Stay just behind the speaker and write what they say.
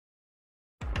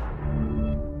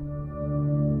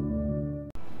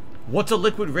What's a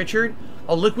Liquid Richard?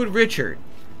 A Liquid Richard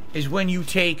is when you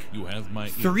take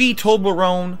 3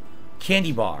 Toblerone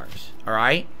candy bars, all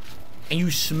right? And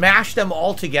you smash them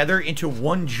all together into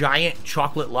one giant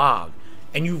chocolate log.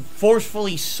 And you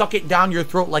forcefully suck it down your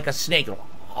throat like a snake.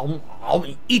 I'll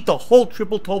eat the whole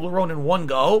triple Toblerone in one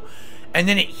go. And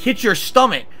then it hits your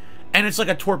stomach. And it's like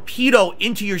a torpedo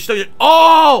into your stomach.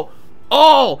 Oh!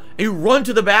 Oh! And you run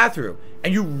to the bathroom.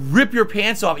 And you rip your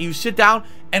pants off. And you sit down.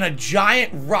 And a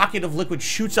giant rocket of liquid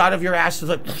shoots out of your ass. It's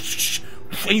like...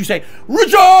 And you say,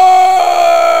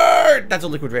 Richard! That's a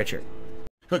Liquid Richard.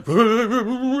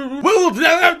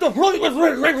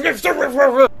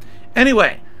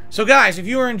 Anyway, so guys, if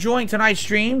you are enjoying tonight's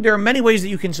stream, there are many ways that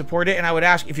you can support it, and I would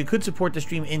ask if you could support the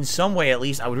stream in some way at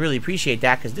least. I would really appreciate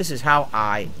that, because this is how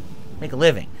I make a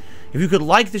living. If you could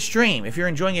like the stream, if you're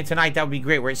enjoying it tonight, that would be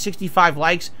great. We're at 65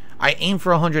 likes. I aim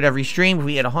for 100 every stream. If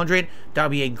we hit 100, that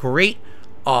would be a great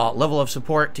level of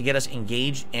support to get us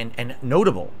engaged and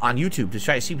notable on YouTube, to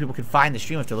try to see people can find the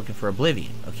stream if they're looking for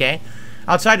Oblivion, okay?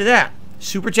 Outside of that,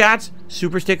 Super Chats,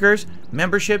 Super Stickers,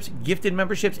 memberships, gifted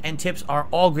memberships, and tips are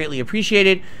all greatly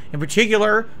appreciated. In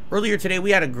particular, earlier today, we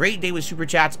had a great day with Super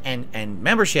Chats and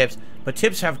memberships, but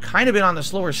tips have kind of been on the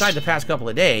slower side the past couple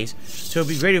of days. So it'd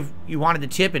be great if you wanted to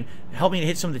tip and help me to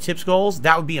hit some of the tips goals.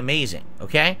 That would be amazing,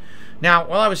 okay? Now,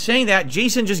 while I was saying that,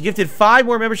 Jason just gifted 5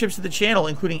 more memberships to the channel,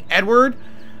 including Edward,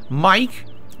 Mike,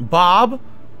 Bob,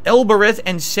 Elbereth,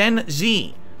 and Sen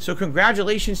Z. So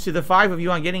congratulations to the 5 of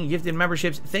you on getting gifted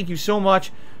memberships. Thank you so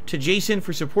much to Jason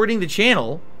for supporting the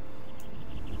channel.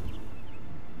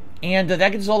 And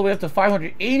that gets us all the way up to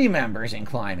 580 members and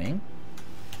climbing.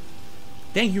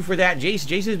 Thank you for that, Jason.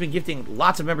 Jason has been gifting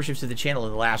lots of memberships to the channel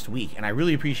in the last week, and I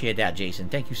really appreciate that, Jason.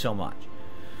 Thank you so much.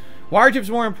 Why are tips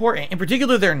more important? In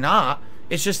particular, they're not.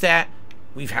 It's just that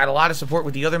we've had a lot of support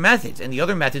with the other methods. And the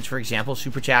other methods, for example,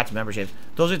 Super Chats, memberships,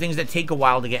 those are things that take a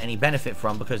while to get any benefit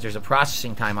from, because there's a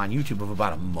processing time on YouTube of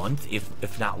about a month,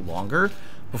 if not longer,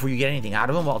 before you get anything out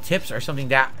of them. While tips are something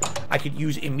that I could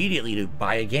use immediately to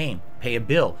buy a game, pay a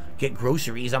bill, get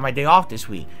groceries on my day off this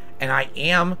week. And I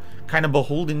am kind of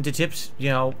beholden to tips, you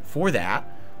know, for that.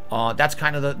 That's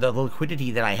kind of the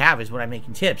liquidity that I have is when I'm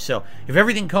making tips. So if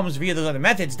everything comes via those other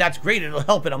methods, that's great. It'll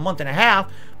help in a month and a half,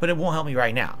 but it won't help me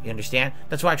right now. You understand?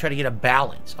 That's why I try to get a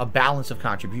balance of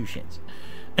contributions.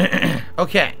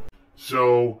 Okay.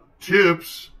 So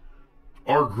tips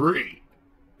are great.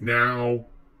 Now,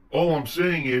 all I'm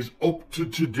saying is up to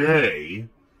today,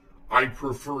 I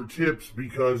prefer tips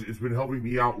because it's been helping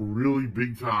me out really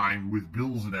big time with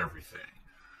bills and everything.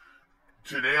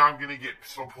 Today I'm going to get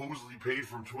supposedly paid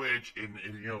from Twitch, and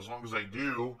you know, as long as I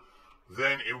do,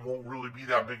 then it won't really be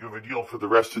that big of a deal for the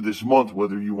rest of this month,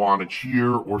 whether you want to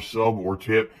cheer or sub or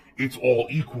tip. It's all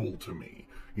equal to me.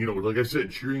 You know, like I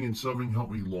said, cheering and subbing help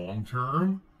me long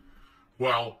term,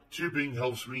 while tipping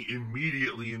helps me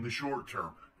immediately in the short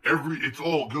term. It's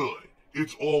all good.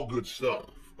 It's all good stuff,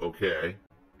 okay?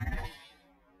 I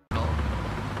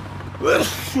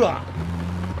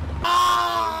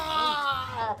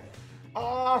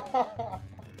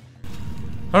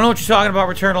don't know what you're talking about,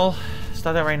 Returnal.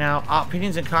 Stop that right now.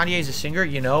 Opinions on Kanye as a singer,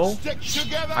 you know?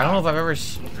 I don't know if I've ever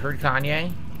heard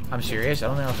Kanye. I'm serious. I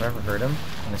don't know if I've ever heard him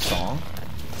in a song.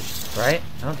 Right?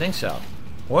 I don't think so.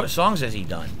 What songs has he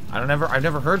done? I've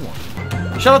never heard one.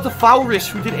 Shout out to Foulris,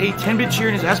 who did a 10-bit cheer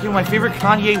and is asking my favorite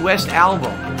Kanye West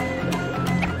album.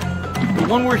 The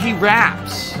one where he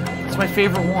raps. That's my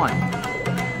favorite one.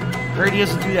 Heard he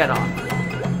doesn't do that on.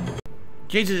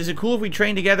 Jade says, is it cool if we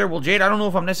train together? Well, Jade, I don't know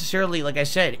if I'm necessarily, like I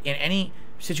said, in any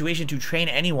situation to train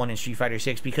anyone in Street Fighter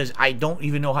 6 because I don't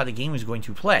even know how the game is going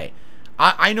to play.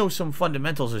 I know some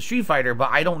fundamentals of Street Fighter, but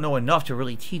I don't know enough to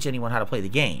really teach anyone how to play the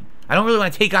game. I don't really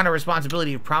want to take on a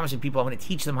responsibility of promising people I'm going to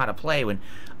teach them how to play when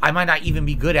I might not even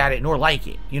be good at it nor like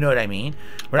it. You know what I mean?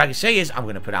 What I can say is I'm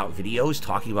going to put out videos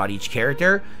talking about each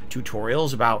character,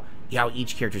 tutorials about how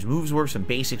each character's moves work, some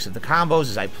basics of the combos.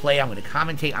 As I play, I'm going to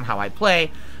commentate on how I play.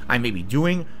 I may be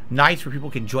doing nights where people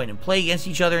can join and play against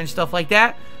each other and stuff like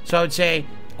that. So I would say,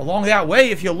 along that way,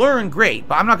 if you learn, great.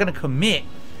 But I'm not going to commit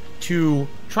to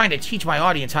trying to teach my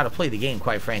audience how to play the game,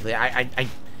 quite frankly. I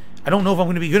don't know if I'm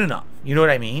going to be good enough. You know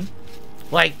what I mean?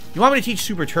 Like, you want me to teach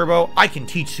Super Turbo? I can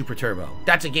teach Super Turbo.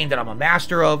 That's a game that I'm a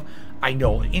master of. I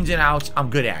know ins and outs. I'm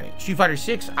good at it. Street Fighter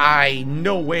 6,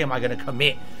 no way am I going to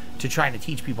commit to trying to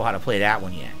teach people how to play that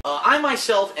one yet. I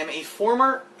myself am a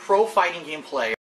former pro fighting game player.